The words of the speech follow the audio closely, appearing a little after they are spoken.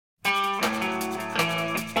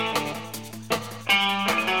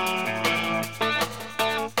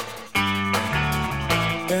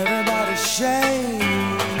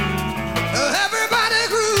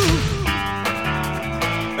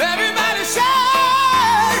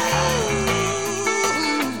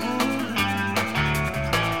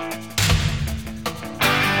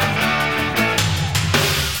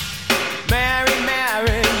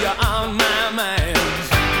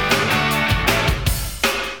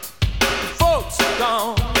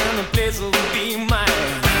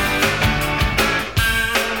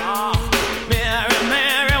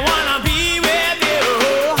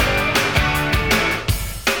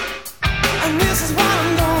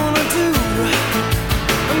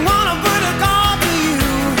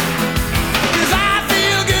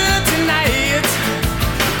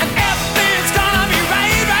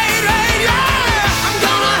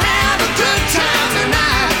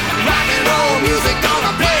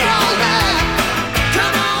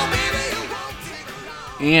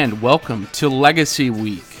And welcome to Legacy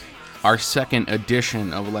Week, our second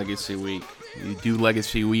edition of Legacy Week. We do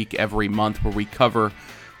Legacy Week every month where we cover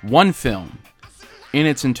one film in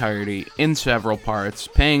its entirety, in several parts,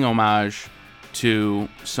 paying homage to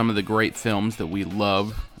some of the great films that we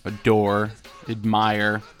love, adore,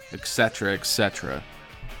 admire, etc., etc.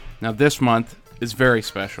 Now this month is very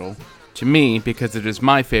special to me because it is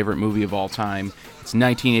my favorite movie of all time. It's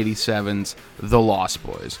 1987's The Lost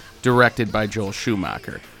Boys, directed by Joel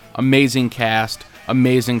Schumacher. Amazing cast,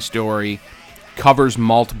 amazing story, covers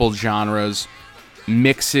multiple genres,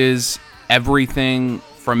 mixes everything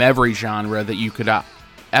from every genre that you could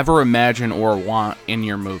ever imagine or want in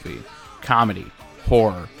your movie. Comedy,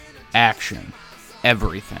 horror, action,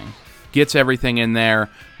 everything. Gets everything in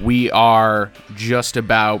there. We are just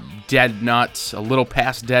about dead nuts, a little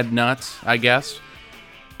past dead nuts, I guess.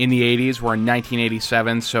 In the 80s, we're in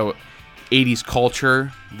 1987, so 80s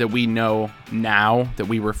culture that we know now, that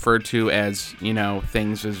we refer to as,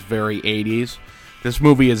 things as very 80s. This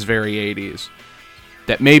movie is very 80s.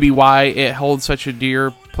 That may be why it holds such a dear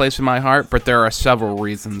place in my heart, but there are several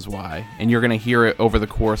reasons why. And you're going to hear it over the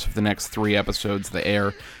course of the next 3 episodes that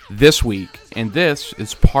air this week. And this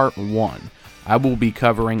is part 1. I will be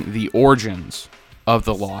covering the origins of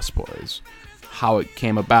The Lost Boys. How it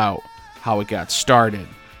came about, how it got started,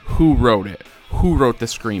 who wrote it, who wrote the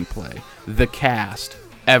screenplay, the cast,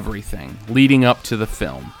 everything leading up to the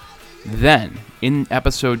film. Then, in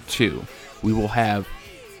episode 2, we will have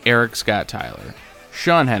Eric Scott Tyler,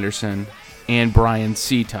 Sean Henderson, and Brian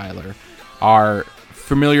C. Tyler, are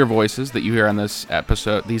familiar voices that you hear on these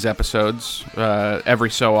episodes every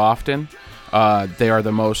so often. They are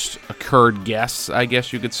the most occurred guests, I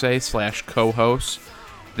guess you could say, / co-hosts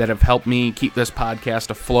that have helped me keep this podcast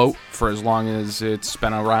afloat for as long as it's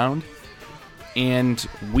been around. And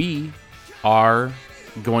we are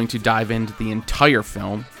going to dive into the entire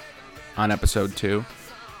film on episode 2,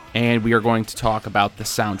 and we are going to talk about the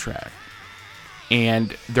soundtrack.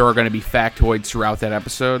 And there are going to be factoids throughout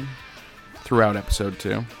episode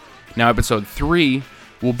 2. Now, episode 3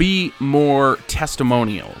 will be more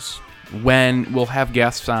testimonials, when we'll have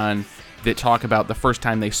guests on that talk about the first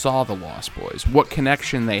time they saw The Lost Boys, what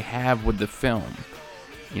connection they have with the film.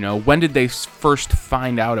 When did they first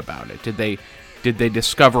find out about it? Did they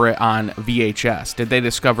discover it on VHS? Did they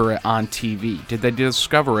discover it on TV? Did they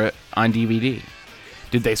discover it on DVD?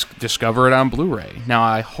 Did they discover it on Blu-ray? Now,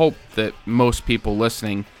 I hope that most people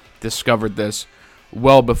listening discovered this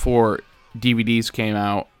well before DVDs came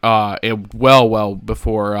out, well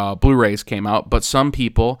before Blu-rays came out, but some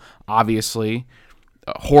people, obviously,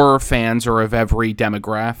 horror fans are of every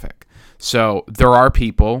demographic. So there are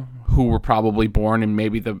people who were probably born in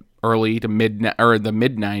maybe the early to mid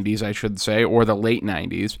 90s, I should say, or the late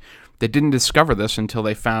 90s, that didn't discover this until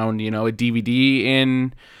they found, a DVD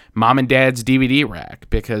in mom and dad's DVD rack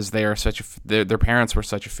because their parents were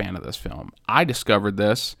such a fan of this film. I discovered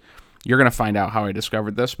this. You're going to find out how I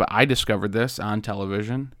discovered this, but I discovered this on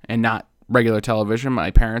television and not regular television. My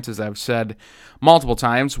parents, as I've said multiple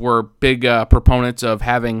times, were big proponents of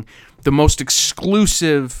having the most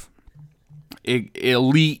exclusive,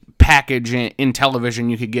 elite package in television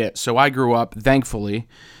you could get. So I grew up, thankfully.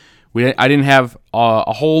 I didn't have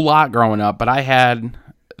a whole lot growing up, but I had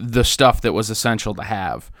the stuff that was essential to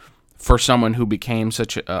have for someone who became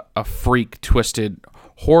such a freak, twisted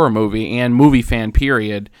horror movie and movie fan,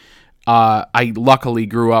 period. I luckily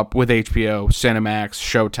grew up with HBO, Cinemax,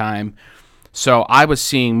 Showtime. So I was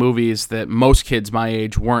seeing movies that most kids my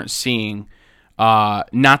age weren't seeing.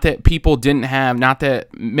 Not that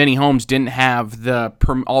many homes didn't have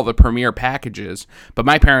all the premiere packages, but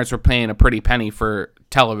my parents were paying a pretty penny for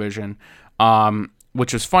television,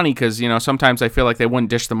 which was funny because, sometimes I feel like they wouldn't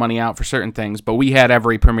dish the money out for certain things, but we had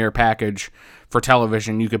every premiere package for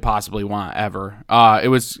television you could possibly want ever. It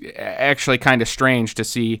was actually kind of strange to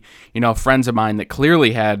see, friends of mine that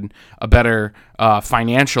clearly had a better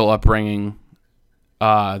financial upbringing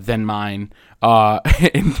than mine,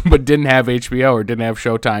 but didn't have HBO or didn't have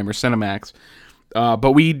Showtime or Cinemax.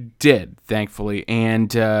 But we did, thankfully,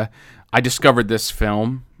 and I discovered this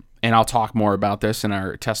film, and I'll talk more about this in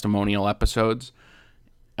our testimonial episodes.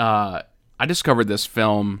 I discovered this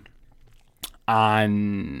film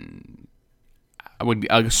on, I would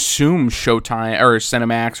assume, Showtime or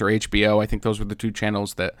Cinemax or HBO. I think those were the 2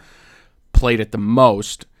 channels that played it the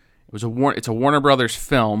most. It's a Warner Brothers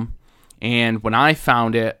film, and when I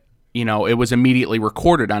found it, it was immediately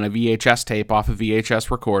recorded on a VHS tape off a VHS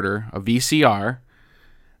recorder, a VCR,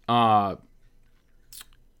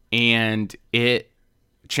 and it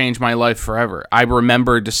changed my life forever. I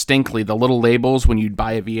remember distinctly the little labels when you'd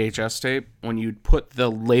buy a VHS tape, when you'd put the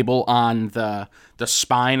label on the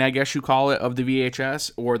spine, I guess you call it, of the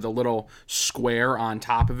VHS, or the little square on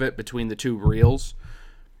top of it between the two reels.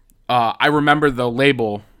 I remember the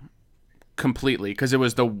label completely because it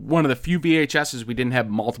was one of the few VHSs we didn't have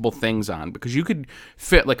multiple things on, because you could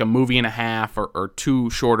fit like a movie and a half or two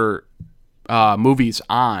shorter movies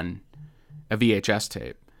on a VHS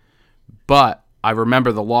tape. But I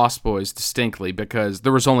remember The Lost Boys distinctly because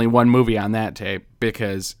there was only one movie on that tape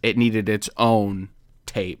because it needed its own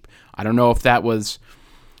tape. I don't know if that was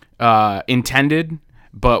intended,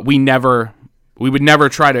 but we would never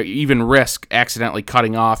try to even risk accidentally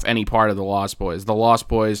cutting off any part of The Lost Boys. The Lost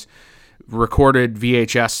Boys recorded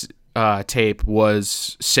VHS tape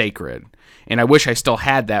was sacred, and I wish I still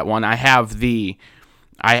had that one. I have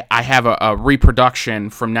I have a reproduction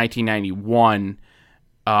from 1991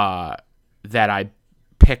 that I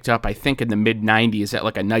picked up, I think, in the mid-90s at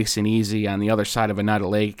like a Nice and Easy on the other side of Oneida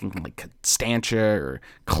Lake in like Constantia or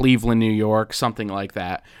Cleveland, New York, something like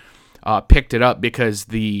that. Picked it up because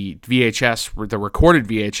the recorded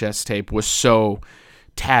VHS tape was so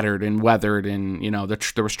tattered and weathered, and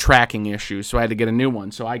there was tracking issues, so I had to get a new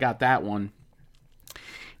one. So I got that one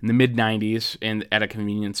in the mid-90s and at a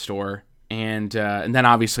convenience store, and then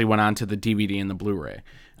obviously went on to the DVD and the Blu-ray.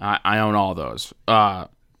 I own all those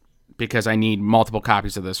because I need multiple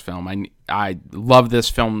copies of this film. I love this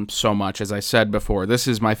film so much. As I said before, this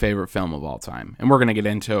is my favorite film of all time, and we're going to get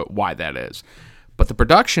into why that is. But the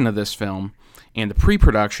production of this film and the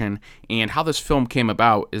pre-production and how this film came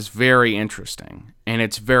about is very interesting, and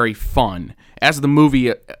it's very fun. As the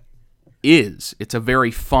movie is, it's a very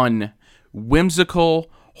fun, whimsical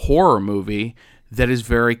horror movie that is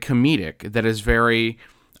very comedic, that is very,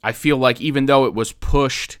 I feel like even though it was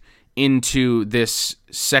pushed into this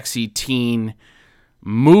sexy teen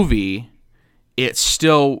movie, it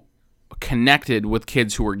still connected with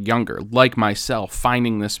kids who were younger, like myself,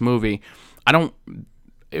 finding this movie.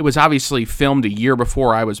 It was obviously filmed a year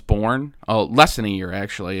before I was born, less than a year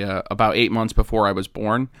actually, about 8 months before I was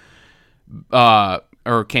born,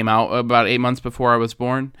 or came out about 8 months before I was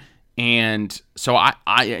born, and so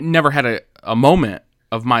I never had a moment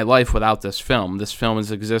of my life without this film. This film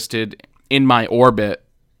has existed in my orbit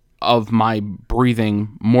of my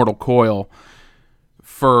breathing mortal coil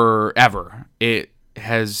forever. It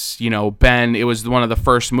has, it was one of the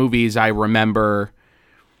first movies I remember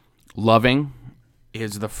loving.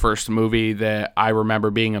 Is the first movie that I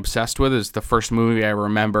remember being obsessed with. Is the first movie I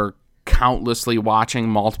remember countlessly watching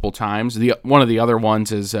multiple times. One of the other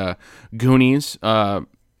ones is Goonies.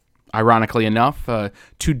 Ironically enough,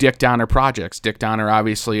 two Dick Donner projects. Dick Donner,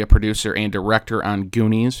 obviously a producer and director on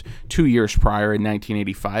Goonies 2 years prior in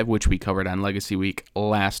 1985, which we covered on Legacy Week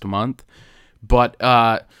last month. But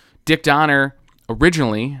Dick Donner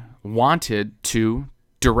originally wanted to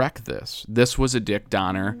direct this. This was a Dick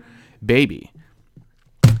Donner baby.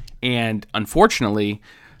 And unfortunately,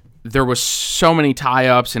 there was so many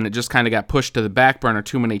tie-ups, and it just kind of got pushed to the back burner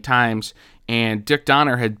too many times. And Dick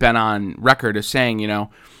Donner had been on record as saying,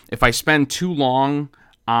 if I spend too long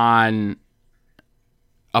on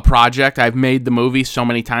a project, I've made the movie so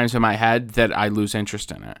many times in my head that I lose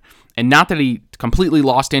interest in it. And not that he completely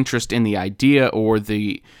lost interest in the idea or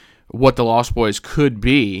what the Lost Boys could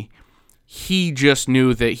be. He just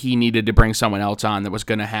knew that he needed to bring someone else on that was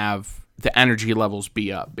going to have the energy levels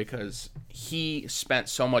be up, because he spent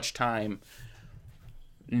so much time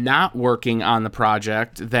not working on the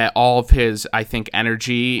project that all of his, I think,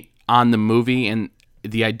 energy on the movie and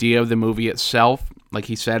the idea of the movie itself, like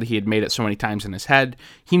he said, he had made it so many times in his head,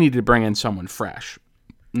 he needed to bring in someone fresh.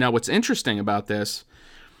 Now, what's interesting about this,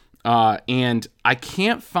 and I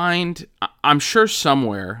can't find, I'm sure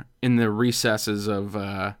somewhere in the recesses of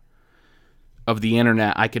the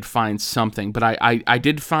internet I could find something, but I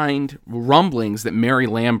did find rumblings that Mary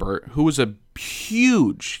Lambert, who was a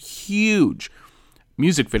huge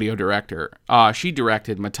music video director, she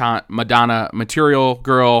directed Madonna, Material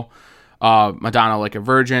Girl, Madonna Like a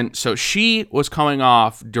Virgin, so she was coming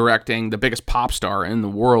off directing the biggest pop star in the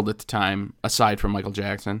world at the time, aside from Michael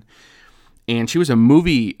Jackson, and she was a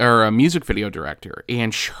music video director,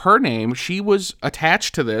 and her name, she was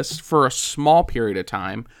attached to this for a small period of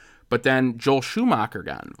time. But then Joel Schumacher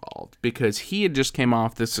got involved because he had just came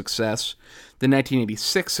off the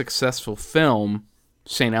 1986 successful film,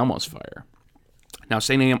 St. Elmo's Fire. Now,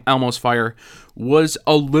 St. Elmo's Fire was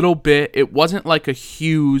a little bit, it wasn't like a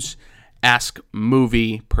Hughes-esque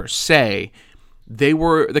movie per se.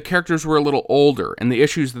 The characters were a little older, and the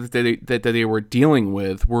issues that they were dealing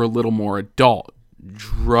with were a little more adult.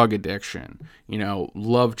 drug addiction,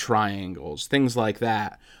 love triangles, things like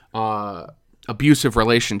that, abusive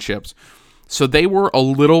relationships. So they were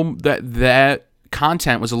that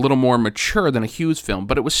content was a little more mature than a Hughes film,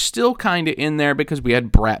 but it was still kind of in there because we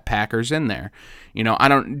had brat packers in there.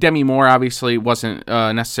 Demi Moore obviously wasn't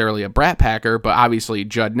necessarily a brat packer, but obviously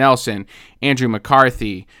Judd Nelson, Andrew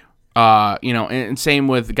McCarthy, and same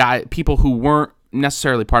with people who weren't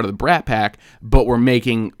necessarily part of the brat pack, but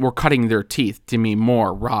were cutting their teeth. Demi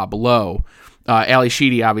Moore, Rob Lowe, Ali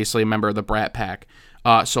Sheedy, obviously a member of the brat pack.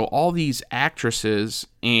 So all these actresses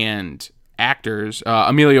and actors,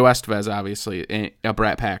 Emilio Estevez, obviously a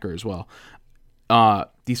brat packer as well.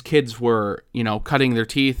 These kids were, cutting their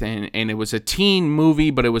teeth, and it was a teen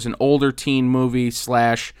movie, but it was an older teen movie /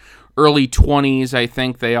 early 20s, I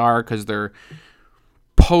think they are, because they're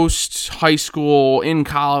post high school, in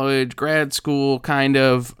college, grad school, kind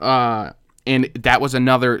of. And that was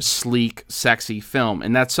another sleek, sexy film,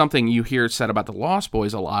 and that's something you hear said about the Lost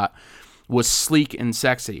Boys a lot, was sleek and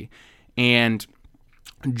sexy. And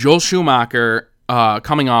Joel Schumacher,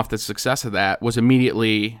 coming off the success of that, was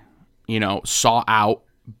immediately, sought out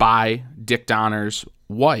by Dick Donner's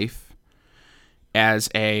wife as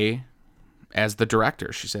the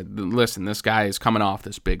director. She said, listen, this guy is coming off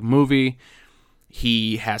this big movie.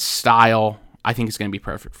 He has style. I think he's going to be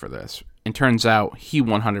perfect for this. And turns out he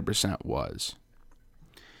 100% was.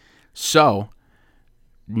 So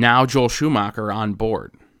now Joel Schumacher on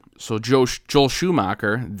board. So Joel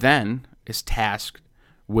Schumacher then is tasked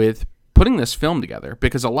with putting this film together,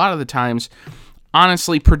 because a lot of the times,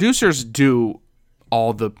 honestly, producers do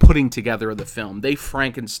all the putting together of the film. They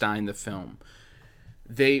Frankenstein the film.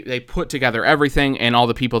 They put together everything, and all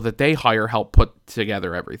the people that they hire help put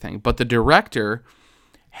together everything. But the director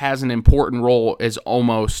has an important role as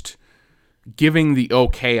almost giving the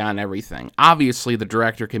okay on everything. Obviously, the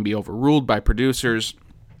director can be overruled by producers,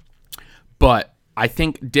 but I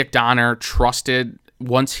think Dick Donner trusted,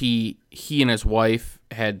 once he and his wife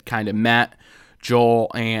had kind of met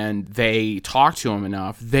Joel and they talked to him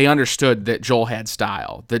enough, they understood that Joel had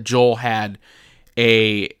style, that Joel had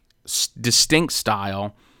a distinct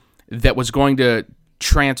style that was going to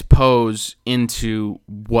transpose into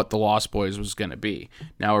what The Lost Boys was going to be.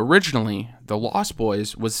 Now, originally, The Lost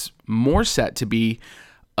Boys was more set to be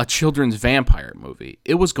a children's vampire movie.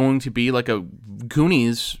 It was going to be like a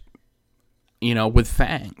Goonies, with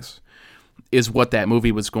fangs, is what that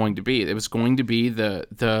movie was going to be. It was going to be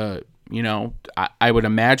the I would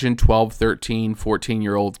imagine 12, 13,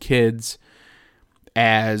 14-year-old kids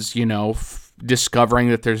as, discovering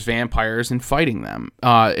that there's vampires and fighting them.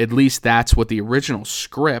 At least that's what the original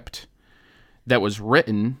script that was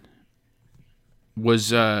written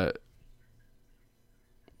was going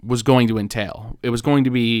to entail. It was going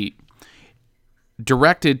to be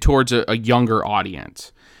directed towards a younger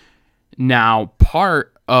audience. Now,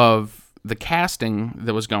 part of the casting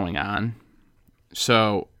that was going on,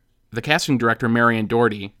 so the casting director, Marion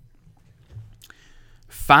Doherty,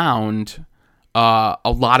 found a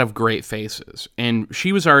lot of great faces, and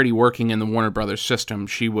she was already working in the Warner Brothers system.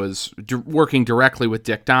 She was working directly with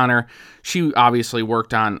Dick Donner. She obviously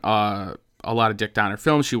worked on a lot of Dick Donner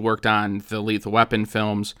films. She worked on the Lethal Weapon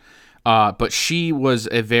films, but she was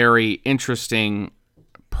a very interesting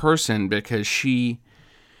person because she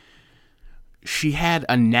had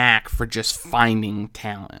a knack for just finding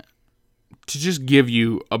talent. To just give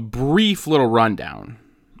you a brief little rundown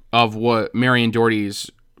of what Marion Doherty's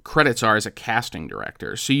credits are as a casting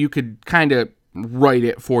director, so you could kind of write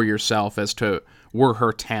it for yourself as to where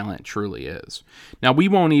her talent truly is. Now, we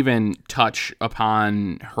won't even touch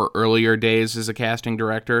upon her earlier days as a casting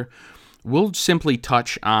director. We'll simply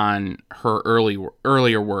touch on her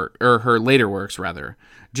earlier work, or her later works rather,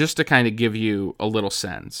 just to kind of give you a little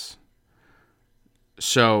sense.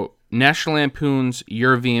 So, National Lampoon's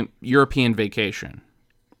European Vacation,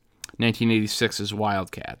 1986's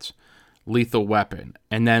Wildcats, Lethal Weapon,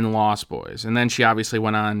 and then Lost Boys. And then she obviously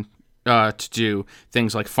went on to do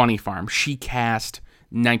things like Funny Farm. She cast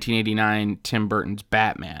 1989 Tim Burton's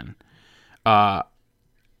Batman.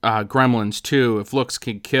 Gremlins 2, If Looks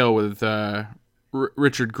Could Kill with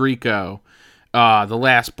Richard Grieco. The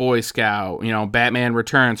Last Boy Scout, Batman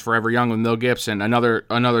Returns, Forever Young with Mel Gibson.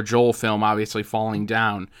 Another Joel film, obviously Falling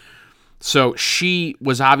Down. So she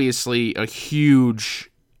was obviously a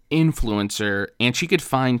huge influencer, and she could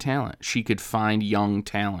find talent. She could find young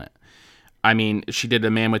talent. I mean, she did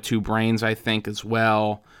A Man with Two Brains, I think, as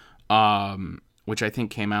well, which I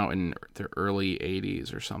think came out in the early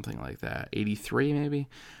 80s or something like that. 83, maybe?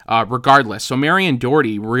 Regardless, so Marion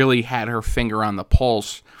Doherty really had her finger on the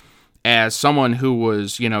pulse as someone who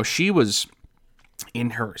was, she was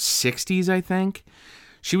in her 60s, I think.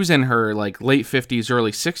 She was in her like late 50s,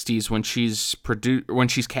 early 60s when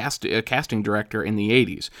she's cast a casting director in the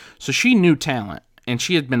 80s. So she knew talent, and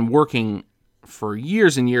she had been working for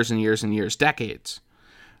years and years and years and years, decades.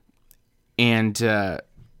 And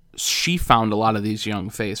she found a lot of these young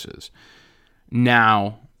faces.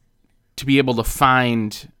 Now, to be able to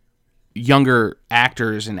find younger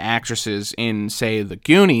actors and actresses in, say, The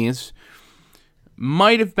Goonies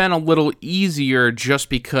might have been a little easier just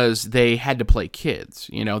because they had to play kids.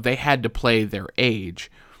 You know, they had to play their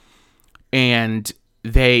age. And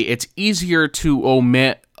it's easier to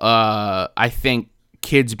omit, I think,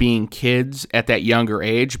 kids being kids at that younger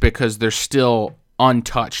age because they're still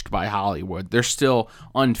untouched by Hollywood. They're still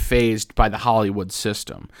unfazed by the Hollywood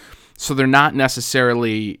system. So they're not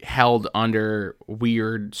necessarily held under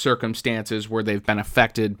weird circumstances where they've been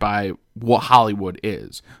affected by what Hollywood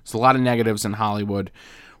is. There's a lot of negatives in Hollywood.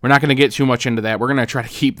 We're not going to get too much into that. We're going to try to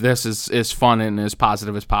keep this as fun and as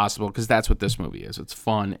positive as possible because that's what this movie is. It's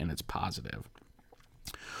fun and it's positive.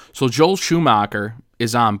 So Joel Schumacher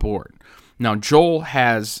is on board. Now, Joel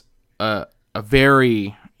has a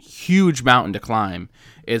very huge mountain to climb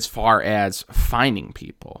as far as finding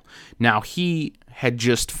people. Now, he had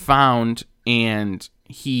just found, and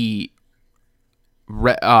he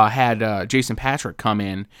had Jason Patric come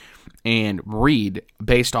in and read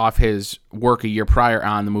based off his work a year prior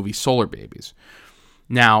on the movie Solar Babies.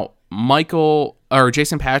 Now,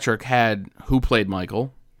 Jason Patric who played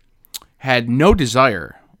Michael, had no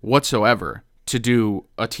desire whatsoever to do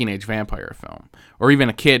a teenage vampire film, or even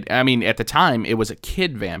a kid. I mean, at the time, it was a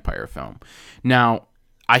kid vampire film. Now,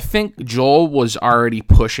 I think Joel was already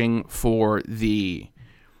pushing for the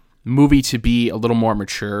movie to be a little more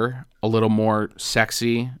mature, a little more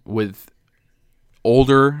sexy with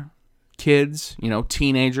older kids, you know,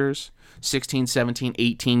 teenagers, 16, 17,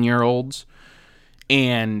 18-year-olds.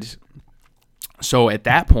 And so at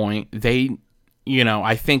that point,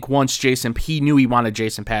 I think once he knew he wanted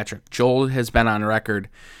Jason Patric. Joel has been on record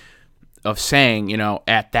of saying,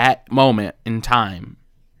 at that moment in time,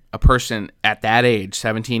 a person at that age,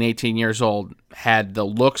 17, 18 years old, had the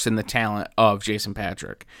looks and the talent of Jason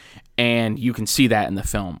Patric. And you can see that in the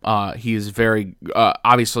film. He is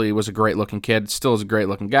obviously was a great-looking kid, still is a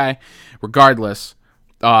great-looking guy. Regardless,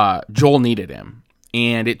 Joel needed him.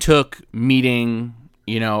 And it took meeting,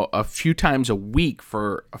 a few times a week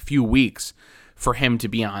for a few weeks for him to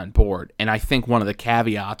be on board. And I think one of the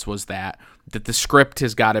caveats was that the script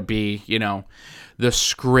has got to be, the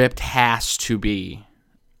script has to be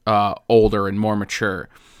older and more mature.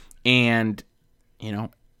 And,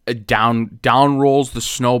 down rolls the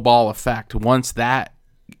snowball effect. Once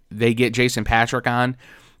they get Jason Patric on,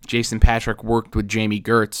 Jason Patric worked with Jamie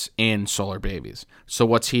Gertz in Solar Babies. So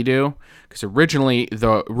what's he do? Because originally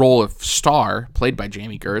the role of Star, played by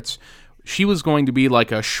Jamie Gertz, she was going to be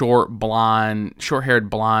like a short-haired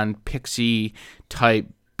blonde pixie type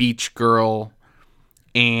beach girl,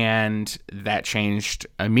 and that changed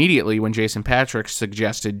immediately when Jason Patric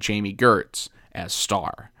suggested Jamie Gertz as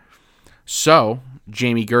Star. So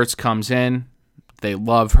Jamie Gertz comes in, they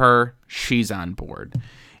love her, she's on board,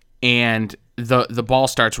 and the ball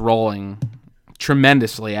starts rolling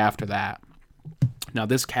tremendously after that. Now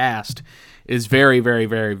this cast is very, very,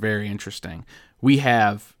 very, very interesting. We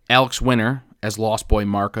have Alex Winter as Lost Boy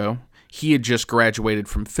Marco. He had just graduated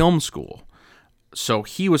from film school, so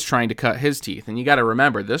he was trying to cut his teeth. And you got to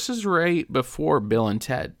remember, this is right before Bill and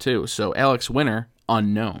Ted, too. So Alex Winter,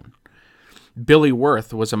 unknown. Billy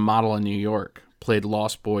Wirth was a model in New York, played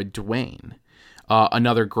Lost Boy Dwayne,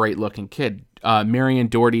 another great-looking kid. Marion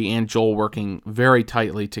Doherty and Joel working very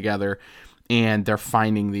tightly together, and they're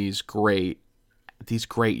finding these great,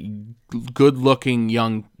 good-looking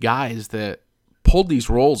young guys that pulled these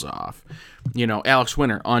roles off. Alex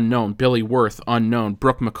Winter, unknown. Billy Wirth, unknown.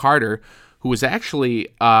 Brooke McCarter, who was actually,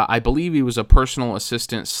 I believe he was a personal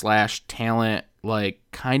assistant / talent,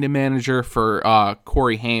 kind of manager for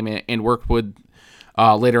Corey Haim, and worked with,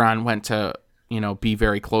 later on went to, be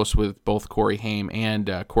very close with both Corey Haim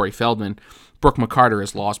and Corey Feldman. Brooke McCarter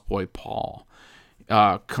as Lost Boy Paul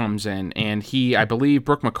comes in, and I believe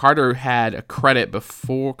Brooke McCarter had a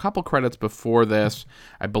couple credits before this.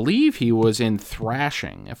 I believe he was in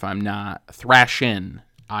Thrashing, Thrashin',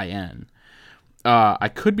 I-N. I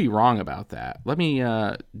could be wrong about that. Let me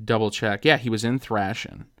double check. Yeah, he was in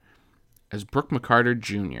Thrashin' as Brooke McCarter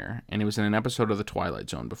Jr., and he was in an episode of The Twilight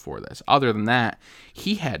Zone before this. Other than that,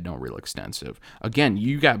 he had no real extensive. Again,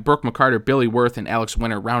 you got Brooke McCarter, Billy Wirth, and Alex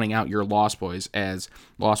Winter rounding out your Lost Boys as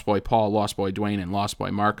Lost Boy Paul, Lost Boy Dwayne, and Lost Boy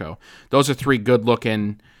Marco. Those are three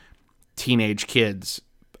good-looking teenage kids.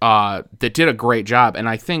 that did a great job. And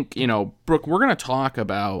I think, Brooke, we're going to talk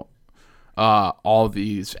about all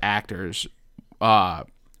these actors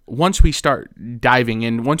once we dive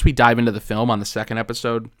into the film on the second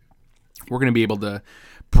episode. We're going to be able to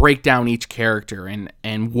break down each character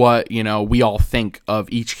and what, we all think of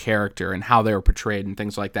each character and how they were portrayed and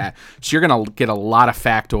things like that. So you're going to get a lot of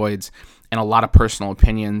factoids and a lot of personal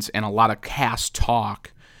opinions and a lot of cast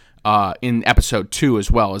talk in episode 2 as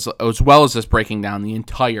well as us breaking down the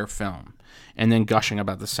entire film and then gushing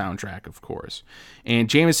about the soundtrack, of course. And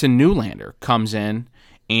Jamison Newlander comes in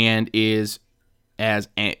as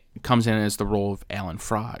the role of Alan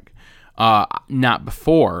Frog. Not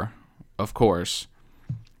before, of course,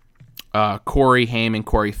 Corey Haim and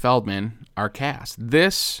Corey Feldman are cast.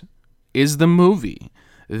 This is the movie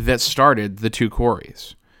that started the two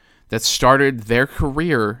Coreys, that started their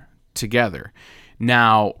career together.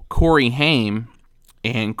 Now, Corey Haim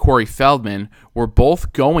and Corey Feldman were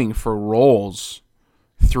both going for roles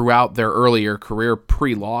throughout their earlier career,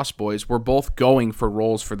 pre-Lost Boys, were both going for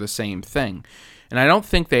roles for the same thing. And I don't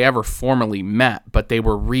think they ever formally met, but they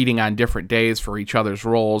were reading on different days for each other's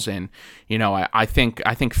roles. And, I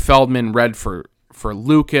think Feldman read for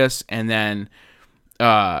Lucas, and then,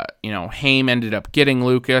 Haim ended up getting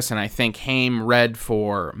Lucas, and I think Haim read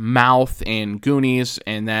for Mouth in Goonies,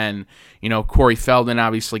 and then, Corey Feldman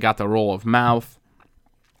obviously got the role of Mouth.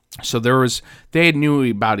 So they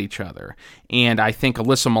knew about each other. And I think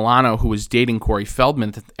Alyssa Milano, who was dating Corey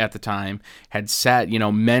Feldman at the time, had said,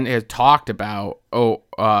 men had talked about,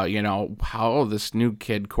 how this new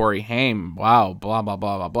kid, Corey Haim, wow, blah, blah,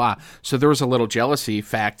 blah, blah, blah. So there was a little jealousy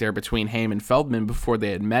factor between Haim and Feldman before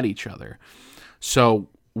they had met each other. So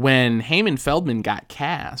when Haim and Feldman got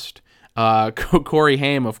cast, Corey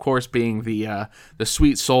Haim, of course, being the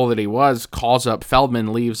sweet soul that he was, calls up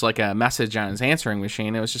Feldman, leaves like a message on his answering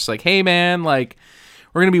machine. It was just like, hey man, like,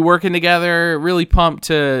 we're gonna be working together, really pumped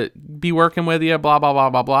to be working with you, blah blah blah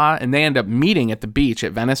blah blah. And they end up meeting at the beach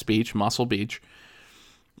at Venice Beach, Muscle Beach,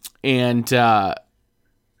 and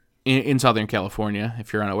in Southern California,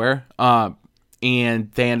 if you're unaware.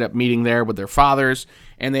 And they end up meeting there with their fathers,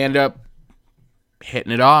 and they end up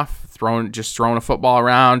hitting it off, throwing a football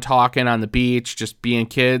around, talking on the beach, just being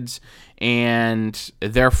kids. And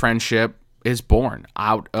their friendship is born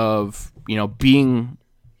out of, being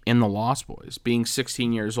in the Lost Boys, being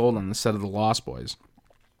 16 years old on the set of the Lost Boys.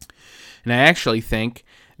 And I actually think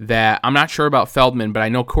that, I'm not sure about Feldman, but I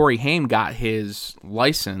know Corey Haim got his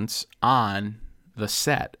license on the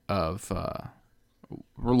set of,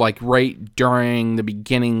 right during the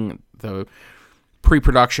beginning, the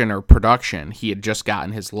pre-production or production, he had just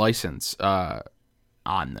gotten his license on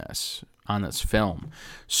this film.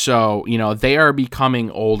 So, they are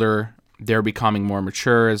becoming older. They're becoming more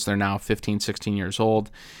mature as they're now 15, 16 years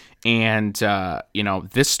old. And,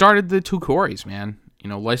 this started the two Coreys, man.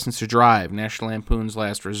 License to Drive, National Lampoon's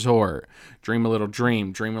Last Resort, Dream a Little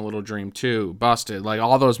Dream, Dream a Little Dream 2, Busted, like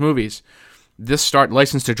all those movies.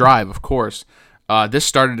 License to Drive, of course. This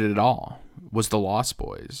started it all. Was the Lost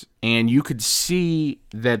Boys. And you could see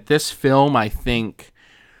that this film, with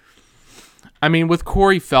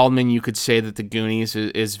Corey Feldman, you could say that the Goonies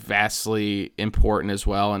is vastly important as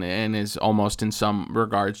well, and is almost in some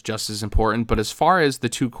regards just as important. But as far as the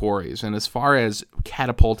two Coreys, and as far as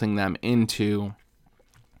catapulting them into,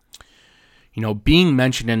 being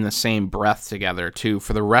mentioned in the same breath together too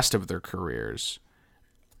for the rest of their careers,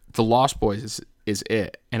 the Lost Boys is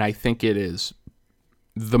it. And I think it is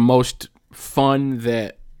the most fun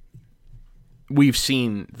that we've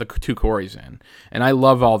seen the two Coreys in. And I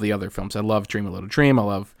love all the other films. I love Dream a Little Dream. I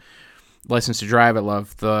love License to Drive. I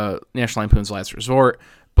love the National Lampoon's Last Resort.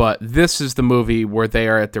 But this is the movie where they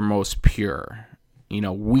are at their most pure.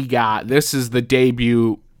 This is the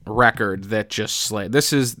debut record that just slayed.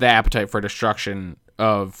 This is the Appetite for Destruction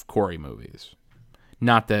of Corey movies.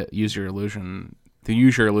 Not that Use Your Illusion. The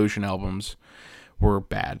Use Your Illusion albums were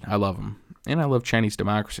bad. I love them. And I love Chinese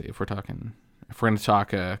Democracy if we're going to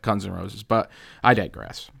talk Guns N' Roses, but I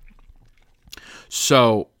digress.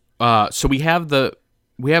 So we have the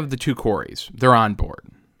two Coreys. They're on board.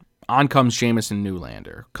 On comes Jamison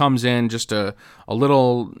Newlander. Comes in just a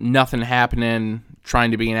little nothing happening, trying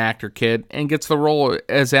to be an actor kid, and gets the role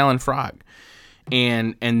as Alan Frog.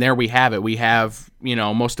 And there we have it. We have,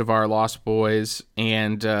 most of our Lost Boys,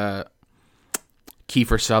 and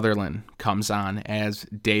Kiefer Sutherland comes on as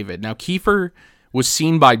David. Now, Kiefer was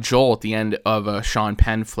seen by Joel at the end of a Sean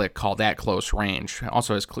Penn flick called At Close Range.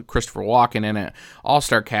 Also has Christopher Walken in it.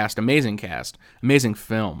 All-star cast, amazing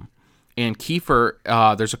film. And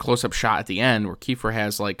Kiefer, there's a close-up shot at the end where Kiefer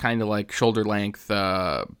has kind of shoulder-length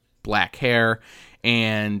black hair,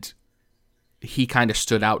 and he kind of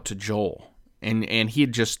stood out to Joel. And he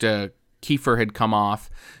had just, Kiefer had come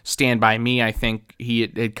off Stand By Me. I think he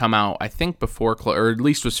had come out, I think before, or at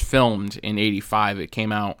least was filmed in 85. It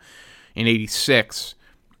came out in 86.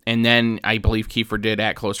 And then I believe Kiefer did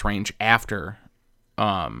At Close Range after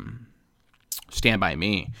Stand By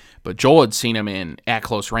Me. But Joel had seen him in At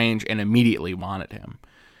Close Range and immediately wanted him.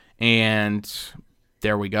 And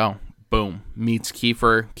there we go. Boom. Meets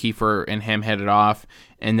Kiefer. Kiefer and him hit it off.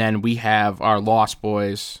 And then we have our Lost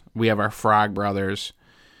Boys. We have our Frog Brothers.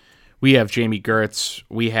 We have Jamie Gertz.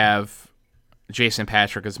 We have Jason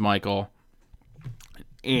Patric as Michael.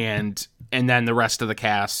 And then the rest of the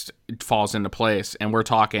cast falls into place. And we're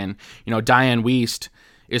talking, Diane Wiest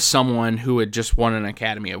is someone who had just won an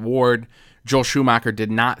Academy Award. Joel Schumacher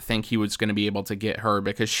did not think he was going to be able to get her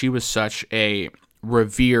because she was such a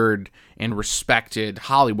revered and respected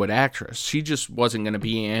Hollywood actress. She just wasn't going to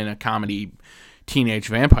be in a comedy teenage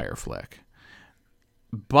vampire flick.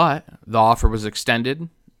 But the offer was extended,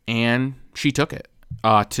 and she took it,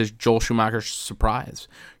 to Joel Schumacher's surprise.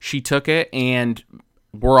 She took it, and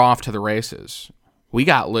we're off to the races. We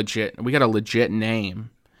got a legit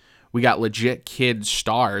name. We got legit kid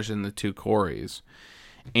stars in the two Coreys.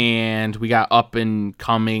 And we got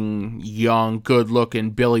up-and-coming, young,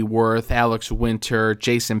 good-looking Billy Wirth, Alex Winter,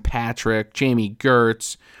 Jason Patric, Jamie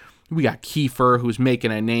Gertz. We got Kiefer, who's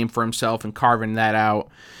making a name for himself and carving that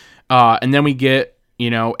out. And then we get,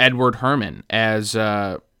 Edward Herrmann as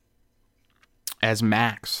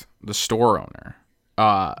Max, the store owner.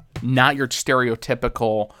 Not your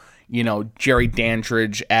stereotypical, Jerry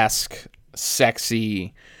Dandridge-esque,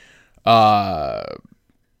 sexy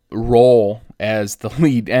role as the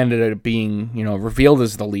lead, ended up being, revealed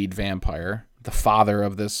as the lead vampire, the father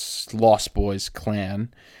of this Lost Boys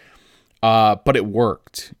clan. But it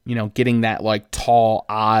worked, getting that tall,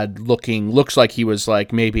 odd looking, looks like he was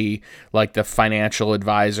maybe the financial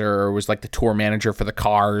advisor or was the tour manager for the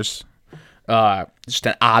Cars. Just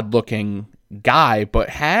an odd looking guy, but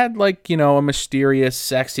had a mysterious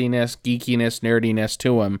sexiness, geekiness, nerdiness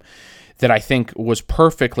to him that I think was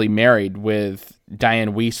perfectly married with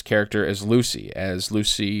Diane Wiest's character as Lucy.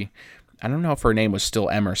 I don't know if her name was still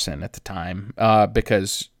Emerson at the time,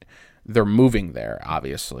 because they're moving there,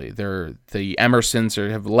 obviously. The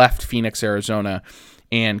Emersons have left Phoenix, Arizona,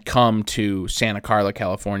 and come to Santa Carla,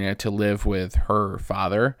 California, to live with her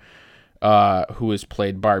father, who is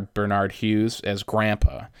played by Bernard Hughes as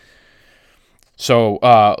Grandpa. So,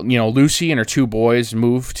 Lucy and her two boys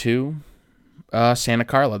move to Santa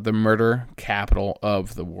Carla, the murder capital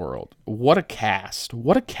of the world. What a cast.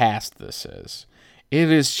 What a cast this is. It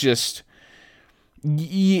is just...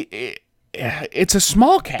 It's a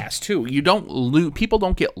small cast, too. People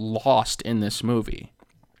don't get lost in this movie.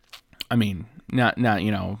 I mean, not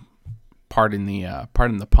pardon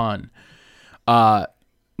the pun.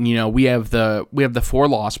 We have the four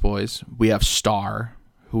Lost Boys. We have Star,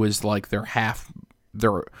 who is they're half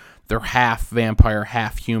vampire,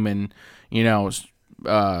 half human,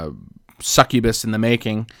 succubus in the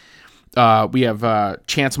making. We have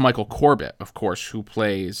Chance Michael Corbett, of course, who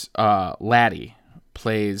plays Laddie.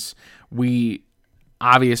 We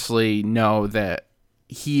obviously know that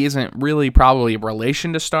he isn't really probably a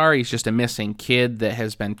relation to Star. He's just a missing kid that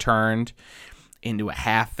has been turned into a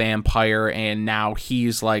half vampire, and now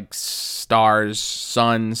he's Star's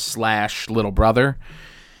son / little brother.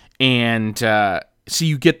 And so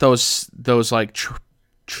you get those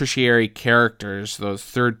tertiary characters, those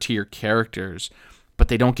third tier characters, but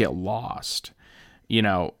they don't get lost,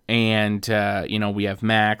 And we have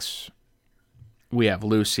Max, we have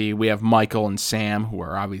Lucy, we have Michael and Sam, who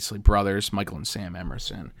are obviously brothers, Michael and Sam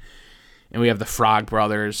Emerson, and we have the Frog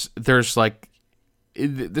Brothers. There's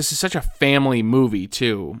this is such a family movie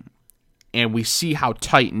too, and we see how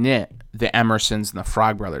tight knit the Emersons and the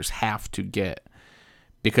Frog Brothers have to get,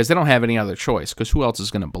 because they don't have any other choice, because who else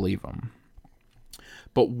is going to believe them?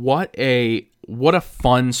 But what a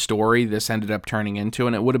fun story this ended up turning into,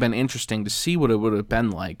 and it would have been interesting to see what it would have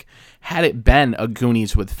been like had it been a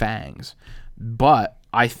Goonies with fangs. But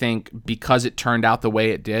I think because it turned out the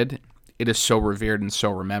way it did, it is so revered and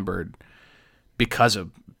so remembered because it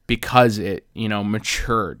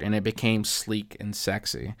matured and it became sleek and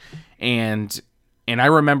sexy. And I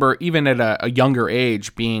remember even at a younger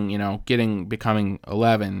age being, becoming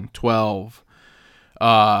 11, 12,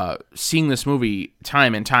 seeing this movie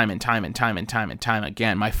time and time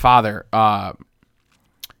again. My father,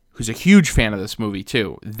 who's a huge fan of this movie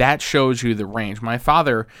too, that shows you the range. My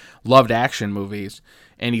father loved action movies,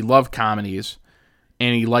 and he loved comedies,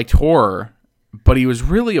 and he liked horror, but he was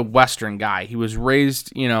really a Western guy. He was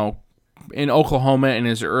raised, in Oklahoma in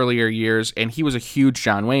his earlier years, and he was a huge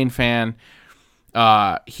John Wayne fan.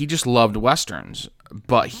 He just loved Westerns,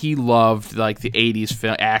 but he loved like the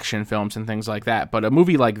 80s action films and things like that. But a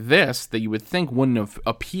movie like this that you would think wouldn't have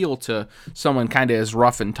appealed to someone kind of as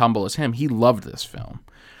rough and tumble as him, he loved this film.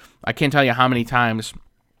 I can't tell you how many times,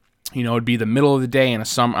 it'd be the middle of the day on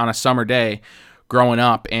a summer day growing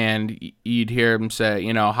up, and you'd hear him say,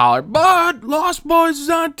 holler, "Bud, Lost Boys is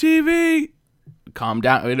on TV." Calm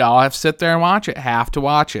down. I'll have to sit there and watch it. Have to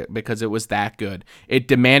watch it because it was that good. It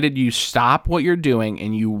demanded you stop what you're doing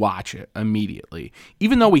and you watch it immediately.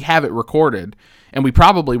 Even though we have it recorded, and we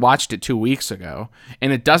probably watched it 2 weeks ago,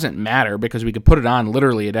 and it doesn't matter because we could put it on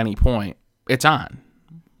literally at any point. It's on.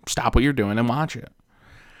 Stop what you're doing and watch it.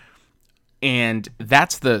 And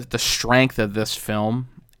that's the strength of this film.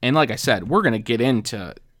 And like I said, we're going to get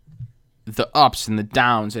into the ups and the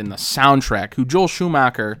downs and the soundtrack, who Joel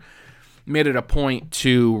Schumacher made it a point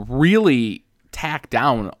to really tack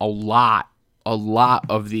down a lot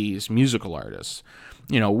of these musical artists.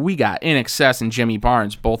 We got INXS and Jimmy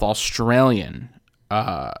Barnes, both Australian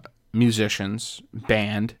musicians,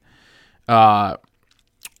 band.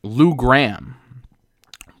 Lou Gramm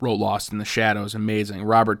wrote Lost in the Shadows, amazing.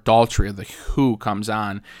 Robert Daltrey of The Who comes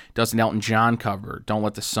on, does an Elton John cover, Don't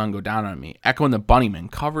Let the Sun Go Down on Me. Echo and the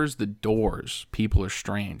Bunnymen covers The Doors, People Are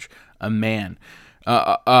Strange. Amazing.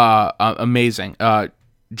 Gerard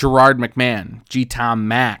McMahon, G. Tom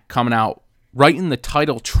Mack coming out, writing the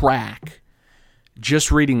title track,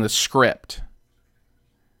 just reading the script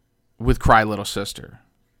with Cry Little Sister.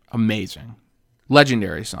 Amazing.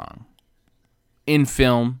 Legendary song. In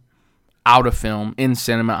film, out of film, in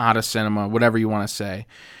cinema, out of cinema, whatever you want to say.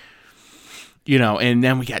 And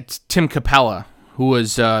then we got Tim Capella, who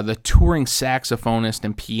was the touring saxophonist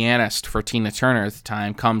and pianist for Tina Turner at the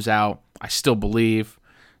time, comes out, I Still Believe.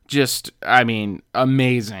 Amazing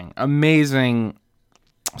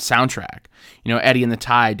soundtrack. Eddie and the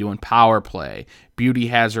Tide doing Power Play, Beauty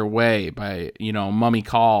Has Her Way by, Mummy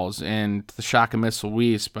Calls, and The Shock of Miss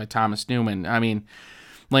Louise by Thomas Newman.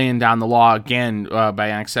 Laying Down the Law again by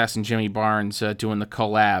INXS and Jimmy Barnes doing the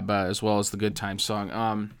collab as well as the Good Time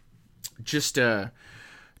song. Just a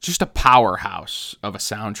powerhouse of a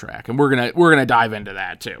soundtrack, and we're gonna dive into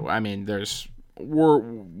that too.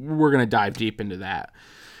 We're gonna dive deep into that.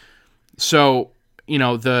 So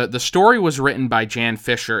the story was written by Jan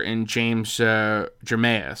Fisher and James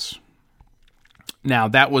Germaeus. Now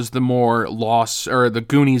that was the more Lost or the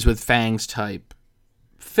Goonies with Fangs type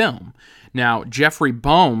film. Now, Jeffrey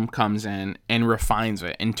Boehm comes in and refines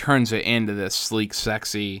it and turns it into this sleek,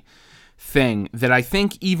 sexy thing that I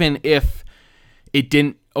think even if it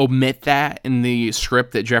didn't omit that in the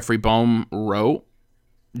script that Jeffrey Boehm wrote,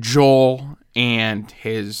 Joel and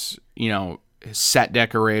his set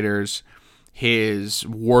decorators, his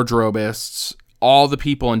wardrobists, all the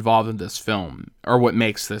people involved in this film are what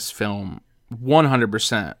makes this film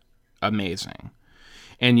 100% amazing.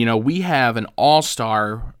 And, we have an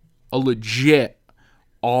all-star, a legit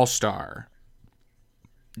all-star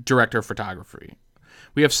director of photography.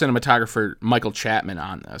 We have cinematographer Michael Chapman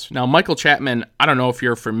on this. Now, Michael Chapman, I don't know if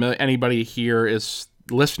you're familiar, anybody here is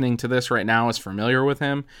listening to this right now is familiar with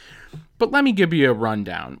him, but let me give you a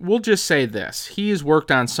rundown. We'll just say this. He has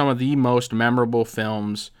worked on some of the most memorable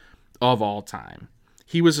films of all time.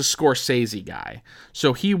 He was a Scorsese guy.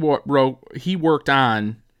 So he worked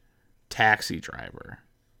on Taxi Driver.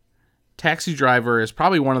 Taxi Driver is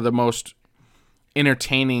probably one of the most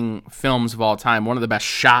entertaining films of all time, one of the best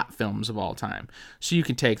shot films of all time. So you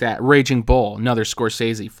can take that. Raging Bull, another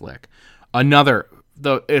Scorsese flick.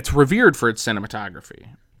 It's revered for its cinematography.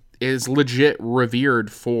 It is legit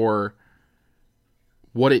revered for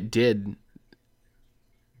what it did,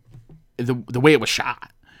 the way it was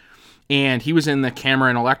shot. And he was in the camera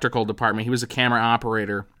and electrical department. He was a camera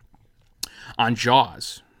operator on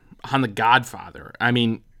Jaws, on The Godfather.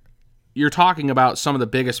 You're talking about some of the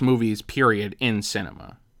biggest movies, period, in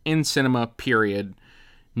cinema. In cinema, period,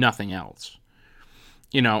 nothing else.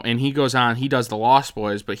 And he goes on, he does The Lost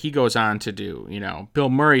Boys, but he goes on to do, Bill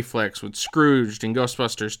Murray flicks with Scrooged and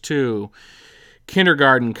Ghostbusters 2,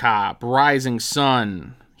 Kindergarten Cop, Rising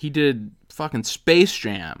Sun. He did fucking Space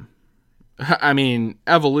Jam.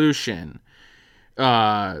 Evolution.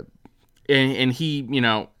 And he,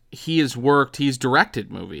 he's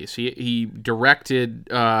directed movies. He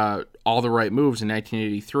directed All the Right Moves in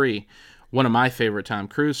 1983, one of my favorite Tom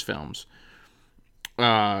Cruise films.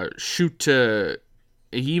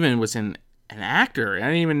 He even was an actor. I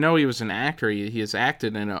didn't even know he was an actor. He has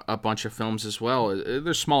acted in a bunch of films as well.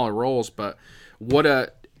 They're smaller roles, but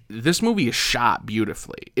this movie is shot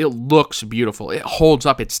beautifully. It looks beautiful. It holds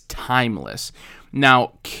up. It's timeless.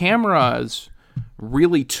 Now, cameras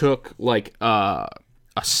really took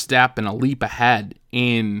a step and a leap ahead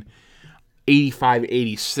in 85,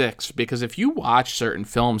 86, because if you watch certain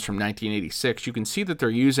films from 1986, you can see that they're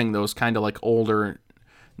using those kind of like older,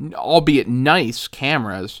 albeit nice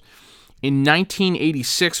cameras. In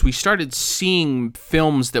 1986, we started seeing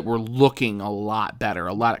films that were looking a lot better,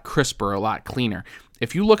 a lot crisper, a lot cleaner.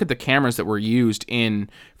 If you look at the cameras that were used in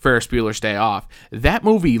Ferris Bueller's Day Off, that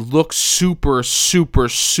movie looks super, super,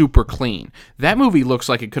 super clean. That movie looks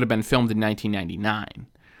like it could have been filmed in 1999.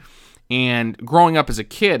 And growing up as a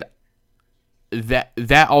kid,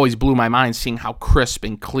 that always blew my mind, seeing how crisp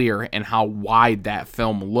and clear and how wide that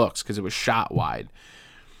film looks, because it was shot wide.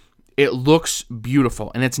 It looks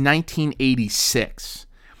beautiful, and it's 1986.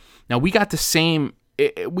 Now, we got the same...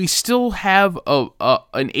 we still have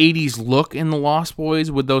an 80s look in The Lost Boys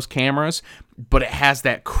with those cameras, but it has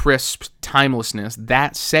that crisp timelessness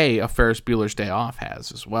that, say, a Ferris Bueller's Day Off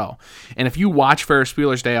has as well. And if you watch Ferris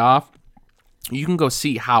Bueller's Day Off, you can go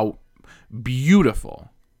see how beautiful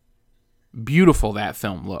that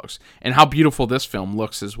film looks, and how beautiful this film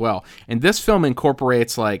looks as well. And this film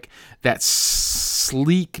incorporates like that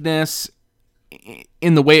sleekness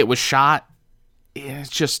in the way it was shot. It's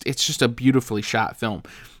just a beautifully shot film,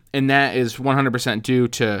 and that is 100% due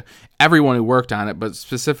to everyone who worked on it, but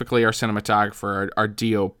specifically our cinematographer, our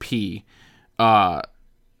DOP,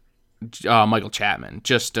 Michael Chapman.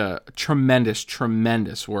 Just a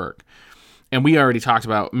tremendous work. And we already talked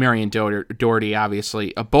about Marion Doherty,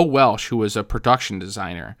 obviously. Bo Welsh, who was a production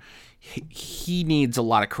designer, he needs a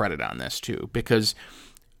lot of credit on this too, because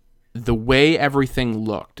the way everything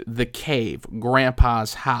looked, the cave,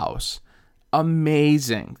 Grandpa's house,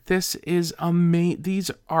 amazing. This is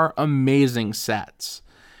these are amazing sets.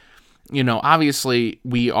 You know, obviously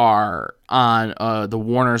we are on the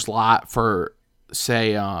Warner's lot for,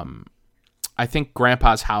 say, I think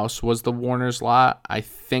Grandpa's house was the Warner's lot. I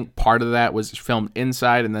think part of that was filmed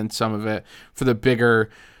inside, and then some of it for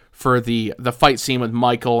the fight scene with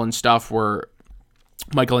Michael and stuff, where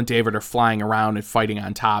Michael and David are flying around and fighting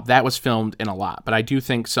on top. That was filmed in a lot, but I do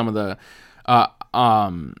think some of the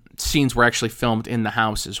scenes were actually filmed in the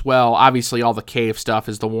house as well. Obviously, all the cave stuff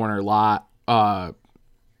is the Warner lot. But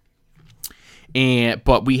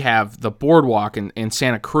we have the boardwalk in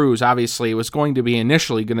Santa Cruz. Obviously, it was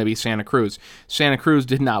initially going to be Santa Cruz. Santa Cruz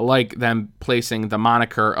did not like them placing the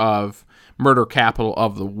moniker of murder capital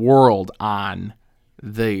of the world on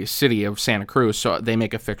the city of Santa Cruz, so they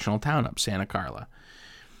make a fictional town up, Santa Carla.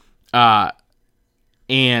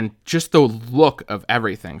 And just the look of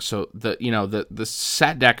everything. So the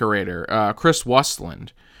set decorator, Chris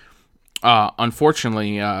Westland,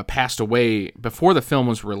 unfortunately passed away before the film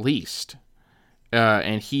was released.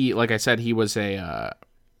 And he, like I said, he was a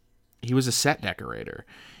set decorator.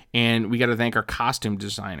 And we got to thank our costume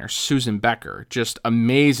designer, Susan Becker. Just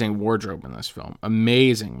amazing wardrobe in this film.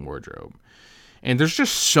 Amazing wardrobe. And there's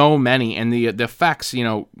just so many. And the effects,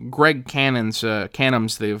 Greg Cannon's the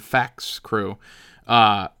effects crew.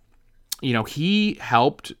 He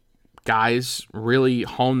helped guys really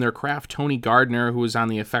hone their craft. Tony Gardner, who was on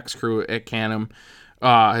the effects crew at Cannon,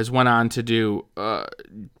 has went on to do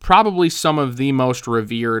probably some of the most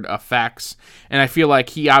revered effects. And I feel like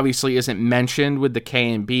he obviously isn't mentioned with the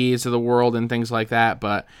K&Bs of the world and things like that,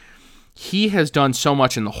 but he has done so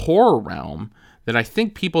much in the horror realm that I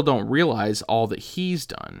think people don't realize all that he's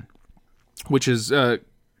done, which is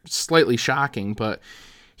slightly shocking. But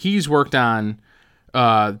he's worked on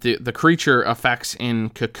the creature effects in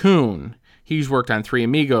Cocoon. He's worked on Three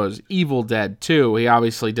Amigos, Evil Dead 2. He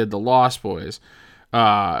obviously did The Lost Boys.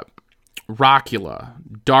 Rockula,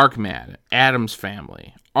 Darkman, Addams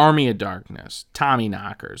Family, Army of Darkness, Tommy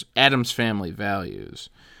Knockers, Addams Family Values,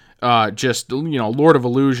 Lord of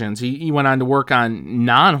Illusions. He went on to work on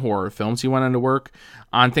non-horror films. He went on to work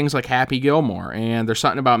on things like Happy Gilmore and There's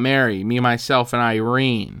Something About Mary, Me, Myself, and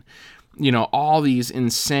Irene. All these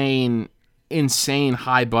insane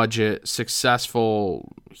high-budget,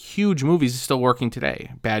 successful, huge movies still working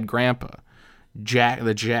today. Bad Grandpa.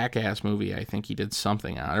 The Jackass movie, I think he did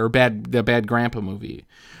something on, or the Bad Grandpa movie.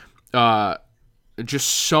 Just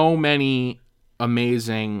so many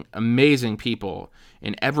amazing people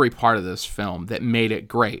in every part of this film that made it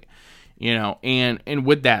great, And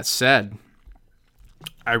with that said,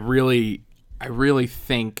 I really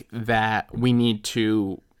think that we need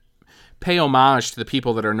to pay homage to the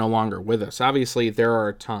people that are no longer with us. Obviously, there are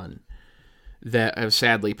a ton that have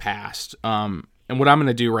sadly passed. And what I'm going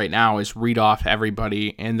to do right now is read off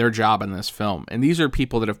everybody and their job in this film. And these are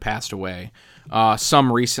people that have passed away.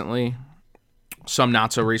 Some recently, some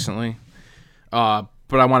not so recently. But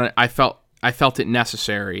I felt it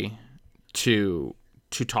necessary to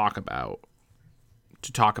talk about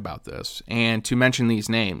to talk about this and to mention these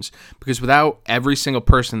names, because without every single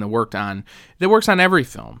person that works on every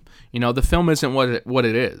film, the film isn't what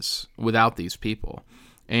it is without these people.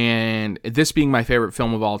 And this being my favorite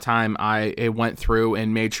film of all time, I went through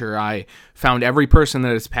and made sure I found every person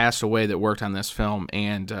that has passed away that worked on this film,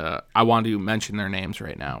 and I want to mention their names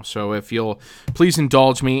right now. So if you'll please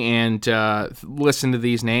indulge me and listen to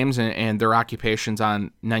these names and their occupations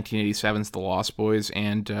on 1987's The Lost Boys,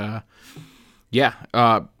 and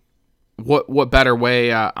what better way?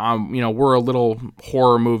 We're a little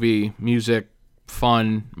horror movie, music,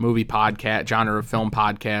 fun movie podcast, genre of film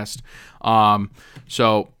podcast.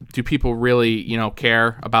 So do people really,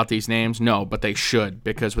 care about these names? No, but they should,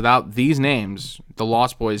 because without these names, The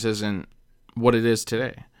Lost Boys isn't what it is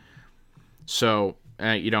today. So,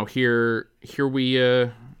 here we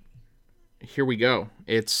go.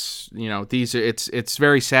 It's, it's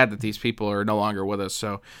very sad that these people are no longer with us.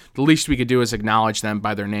 So the least we could do is acknowledge them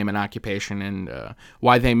by their name and occupation, and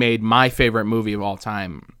why they made my favorite movie of all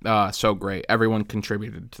time so great. Everyone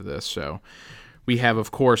contributed to this. So we have, of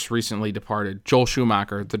course, recently departed Joel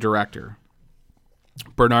Schumacher, the director,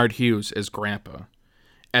 Bernard Hughes as Grandpa,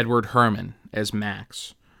 Edward Herrmann as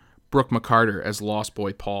Max, Brooke McCarter as Lost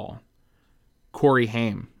Boy Paul, Corey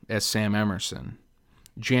Haim as Sam Emerson,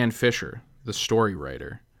 Jan Fisher, the story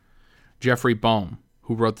writer, Jeffrey Boehm,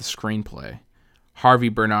 who wrote the screenplay, Harvey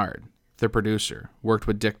Bernard, the producer, worked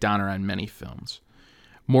with Dick Donner on many films,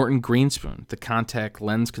 Morton Greenspoon, the contact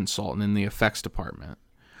lens consultant in the effects department,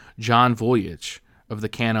 John Voyage of the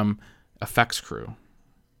Canon effects crew,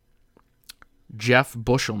 Jeff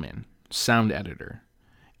Bushelman, sound editor,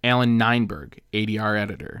 Alan Nienberg, ADR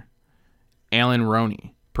editor, Alan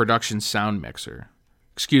Roney, production sound mixer,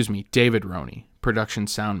 David Roney, production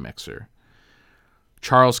sound mixer,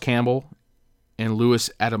 Charles Campbell and Louis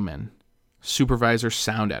Edelman, supervisor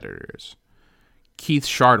sound editors, Keith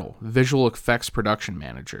Shartle, visual effects production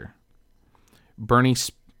manager,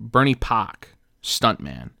 Bernie Pock,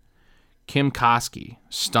 stuntman, Kim Koski,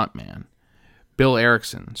 stuntman, Bill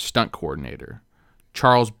Erickson, stunt coordinator,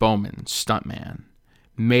 Charles Bowman, stuntman,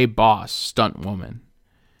 Mae Boss, stunt woman,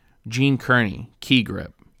 Gene Kearney, key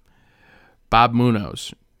grip, Bob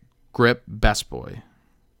Munoz, grip best boy,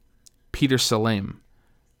 Peter Salim,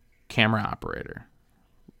 camera operator,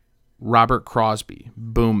 Robert Crosby,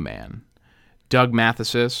 boom man, Doug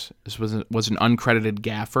Mathesis was an uncredited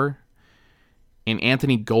gaffer, and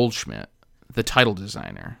Anthony Goldschmidt, the title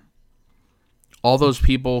designer. All those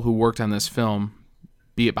people who worked on this film,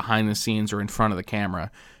 be it behind the scenes or in front of the camera,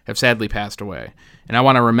 have sadly passed away. And I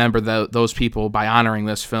want to remember those people by honoring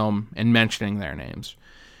this film and mentioning their names.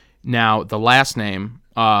 Now, the last name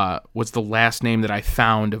was the last name that I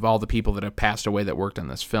found of all the people that have passed away that worked on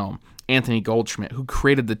this film. Anthony Goldschmidt, who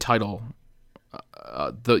created the title,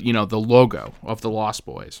 the logo of the Lost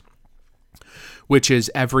Boys, which is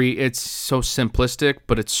it's so simplistic,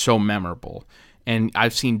 but it's so memorable. And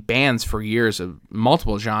I've seen bands for years of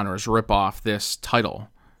multiple genres rip off this title,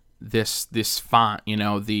 this font,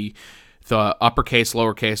 the uppercase,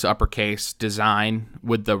 lowercase, uppercase design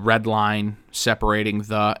with the red line separating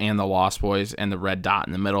the and the Lost Boys and the red dot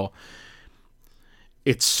in the middle.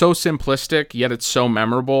 It's so simplistic, yet it's so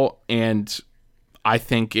memorable, and I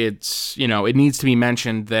think it's, it needs to be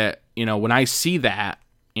mentioned that, when I see that,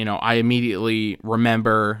 I immediately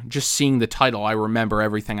remember just seeing the title. I remember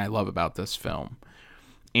everything I love about this film,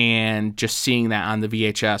 and just seeing that on the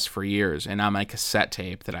VHS for years and on my cassette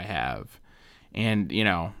tape that I have, and,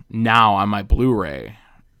 now on my Blu-ray,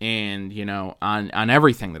 and, on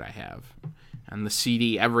everything that I have, on the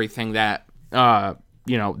CD, everything that,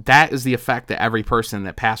 that is the effect that every person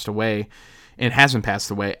that passed away and hasn't passed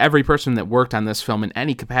away, every person that worked on this film in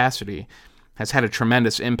any capacity has had a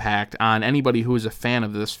tremendous impact on anybody who is a fan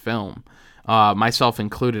of this film, myself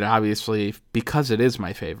included, obviously, because it is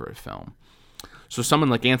my favorite film. So someone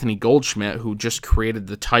like Anthony Goldschmidt, who just created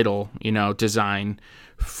the title, design,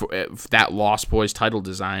 for that Lost Boys title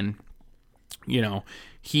design,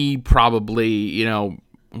 he probably,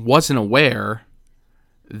 wasn't aware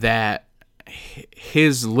that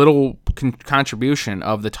his little contribution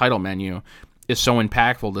of the title menu is so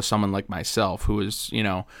impactful to someone like myself, who is,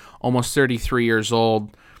 almost 33 years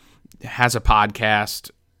old, has a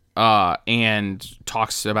podcast, and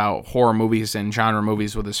talks about horror movies and genre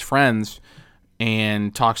movies with his friends,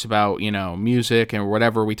 and talks about, music and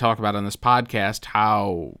whatever we talk about on this podcast,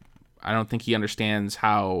 how I don't think he understands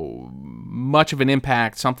how much of an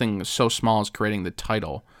impact something so small as creating the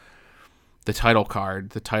title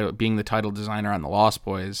card, being the title designer on The Lost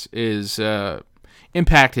Boys is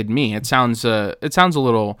impacted me. It sounds a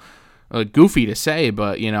little goofy to say,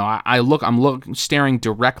 but I'm staring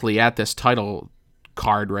directly at this title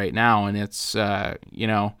card right now, and it's you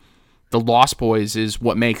know, The Lost Boys is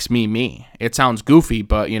what makes me me. It sounds goofy,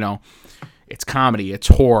 but you know, it's comedy, it's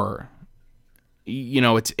horror, you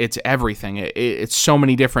know, it's everything. It's so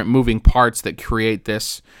many different moving parts that create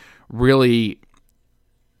this really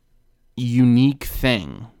unique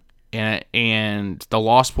thing. And The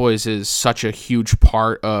Lost Boys is such a huge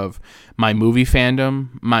part of my movie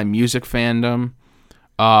fandom, my music fandom,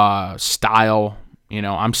 style. You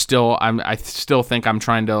know, I still think I'm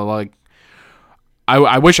trying to, like,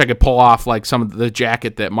 I wish I could pull off like some of the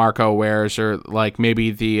jacket that Marco wears, or like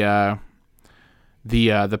maybe the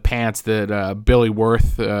pants that Billy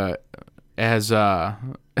Worth as a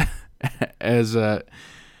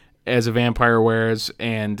vampire wears,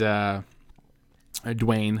 and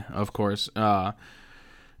Dwayne, of course.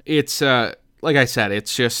 It's like I said,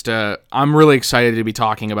 it's just I'm really excited to be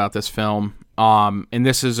talking about this film. And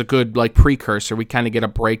this is a good like precursor. We kind of get a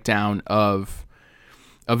breakdown of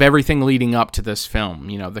everything leading up to this film.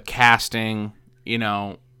 You know, the casting. You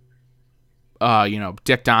know,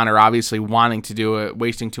 Dick Donner obviously wanting to do it,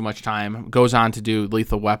 wasting too much time. Goes on to do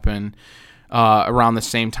Lethal Weapon around the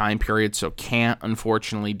same time period, so can't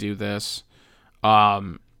unfortunately do this.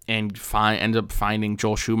 And end up finding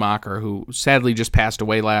Joel Schumacher, who sadly just passed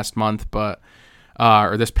away last month,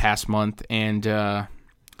 or this past month. And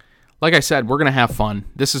like I said, we're going to have fun.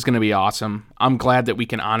 This is going to be awesome. I'm glad that we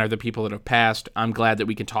can honor the people that have passed. I'm glad that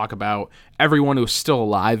we can talk about everyone who's still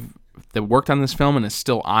alive that worked on this film and is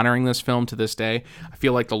still honoring this film to this day. I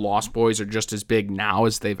feel like The Lost Boys are just as big now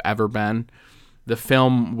as they've ever been. The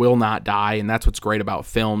film will not die, and that's what's great about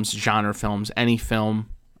films, genre films, any film.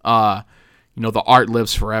 The art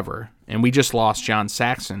lives forever. And we just lost John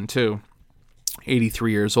Saxon, too,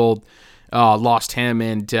 83 years old. Lost him,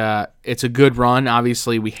 and it's a good run.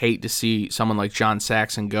 Obviously, we hate to see someone like John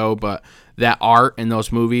Saxon go, but that art and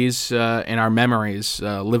those movies and our memories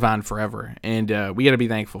live on forever, and we got to be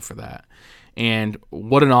thankful for that. And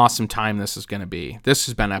what an awesome time this is going to be. This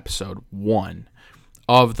has been episode 1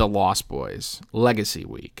 of The Lost Boys Legacy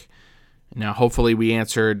Week. Now, hopefully we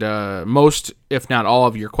answered most, if not all,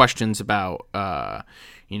 of your questions about,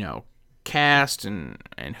 cast and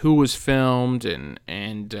who was filmed and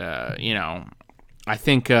I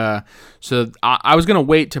think so I was going to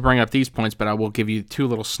wait to bring up these points, but I will give you 2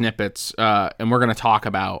 little snippets and we're going to talk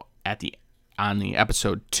about on the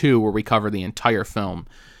episode 2 where we cover the entire film.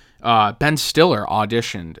 Ben Stiller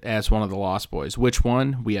auditioned as one of the Lost Boys. Which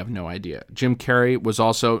one? We have no idea. Jim Carrey was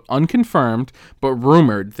also unconfirmed, but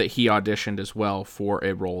rumored that he auditioned as well for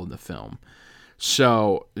a role in the film.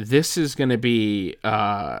 So this is going to be,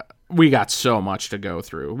 we got so much to go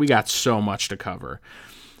through. We got so much to cover.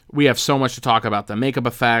 We have so much to talk about. The makeup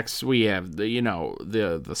effects. We have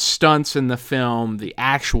the stunts in the film, the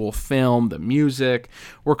actual film, the music.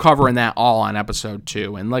 We're covering that all on episode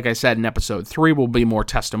 2. And like I said, in episode 3 will be more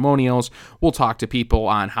testimonials. We'll talk to people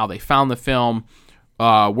on how they found the film,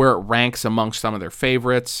 where it ranks amongst some of their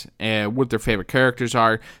favorites, and what their favorite characters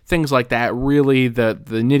are, things like that. Really, the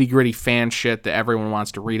nitty-gritty fan shit that everyone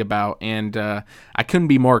wants to read about. And I couldn't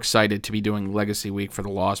be more excited to be doing Legacy Week for The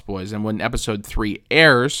Lost Boys. And when episode 3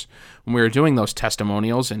 airs, when we were doing those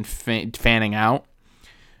testimonials and fanning out,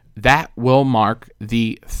 that will mark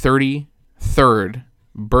the 33rd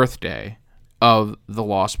birthday of The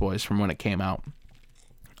Lost Boys from when it came out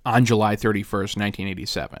on July 31st,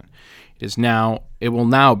 1987. It will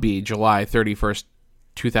now be July 31st,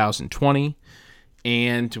 2020,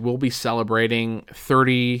 and we'll be celebrating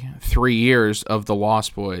 33 years of The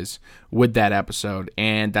Lost Boys with that episode,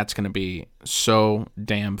 and that's going to be so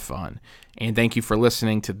damn fun. And thank you for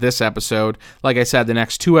listening to this episode. Like I said, the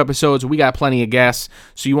next 2 episodes, we got plenty of guests,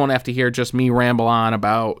 so you won't have to hear just me ramble on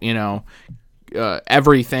about,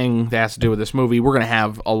 everything that has to do with this movie. We're going to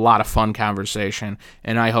have a lot of fun conversation,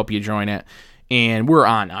 and I hope you join it. And we're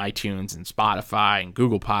on iTunes and Spotify and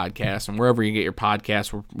Google Podcasts and wherever you get your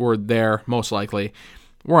podcasts. We're there, most likely.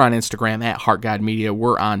 We're on Instagram at HeartGodMedia.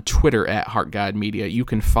 We're on Twitter at HeartGodMedia. You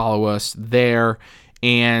can follow us there.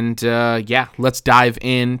 And, let's dive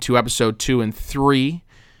into episode 2 and 3.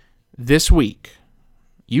 This week,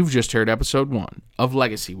 you've just heard episode 1 of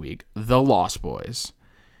Legacy Week, The Lost Boys.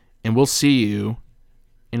 And we'll see you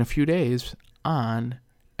in a few days on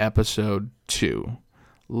episode 2.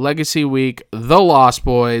 Legacy Week, The Lost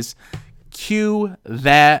Boys. Cue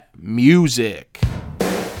that music.